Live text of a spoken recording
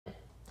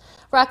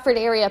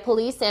Rockford-area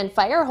police and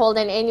fire hold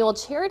an annual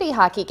charity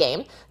hockey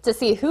game to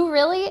see who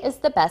really is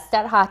the best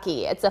at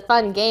hockey. It's a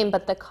fun game,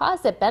 but the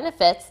cause it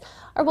benefits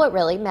are what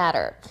really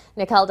matter.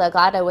 Nicole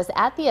Delgado was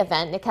at the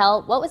event.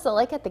 Nicole, what was it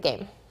like at the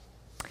game?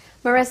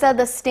 Marissa,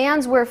 the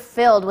stands were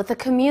filled with the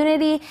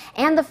community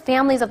and the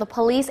families of the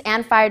police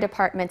and fire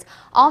departments,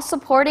 all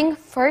supporting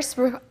first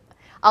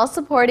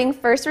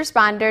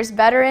responders,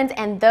 veterans,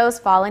 and those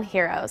fallen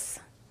heroes.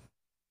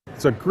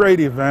 It's a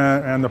great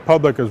event, and the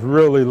public is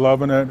really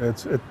loving it.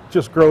 It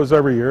just grows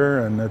every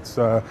year, and it's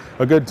a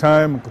good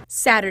time.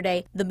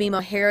 Saturday, the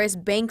BMO Harris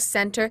Bank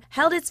Center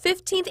held its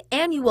 15th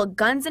annual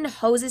Guns and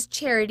Hoses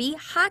charity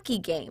hockey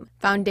game.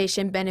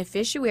 Foundation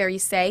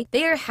beneficiaries say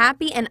they are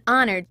happy and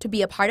honored to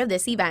be a part of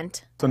this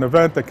event. It's an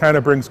event that kind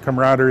of brings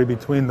camaraderie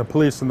between the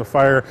police and the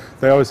fire.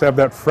 They always have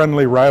that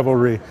friendly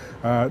rivalry.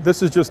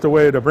 This is just a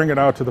way to bring it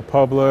out to the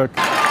public.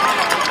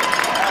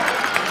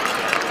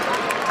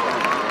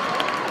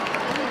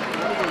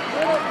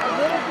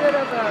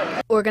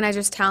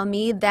 Organizers tell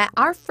me that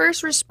our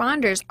first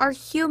responders are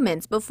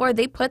humans before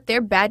they put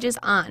their badges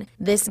on.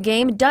 This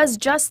game does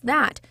just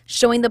that,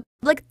 showing the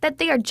public that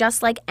they are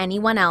just like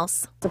anyone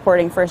else.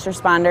 Supporting first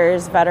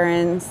responders,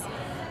 veterans,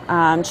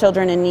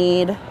 children in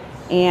need,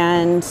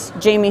 and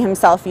Jamie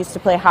himself used to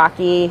play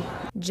hockey.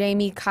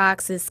 Jamie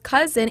Cox's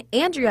cousin,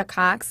 Andrea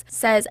Cox,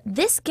 says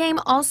this game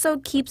also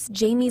keeps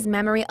Jamie's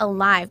memory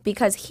alive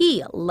because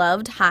he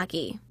loved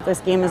hockey.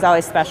 This game is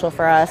always special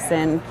for us,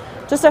 and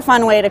just a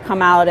fun way to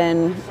come out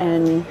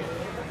and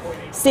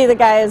see the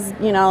guys,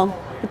 you know,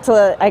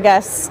 to, I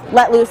guess,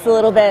 let loose a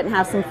little bit and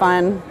have some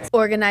fun.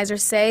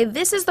 Organizers say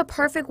this is the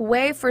perfect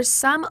way for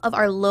some of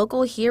our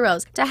local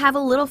heroes to have a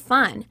little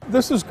fun.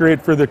 This is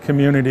great for the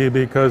community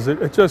because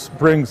it just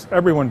brings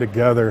everyone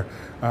together.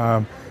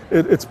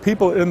 It's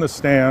people in the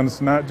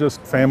stands, not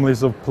just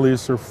families of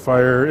police or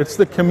fire. It's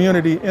the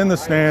community in the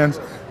stands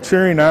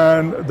cheering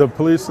on the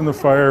police and the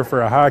fire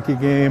for a hockey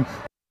game.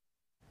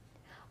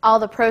 All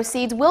the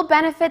proceeds will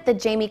benefit the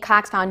Jamie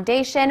Cox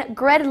Foundation,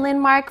 Gred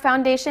Lindmark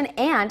Foundation,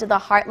 and the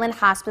Heartland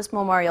Hospice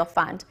Memorial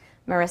Fund.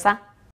 Marissa?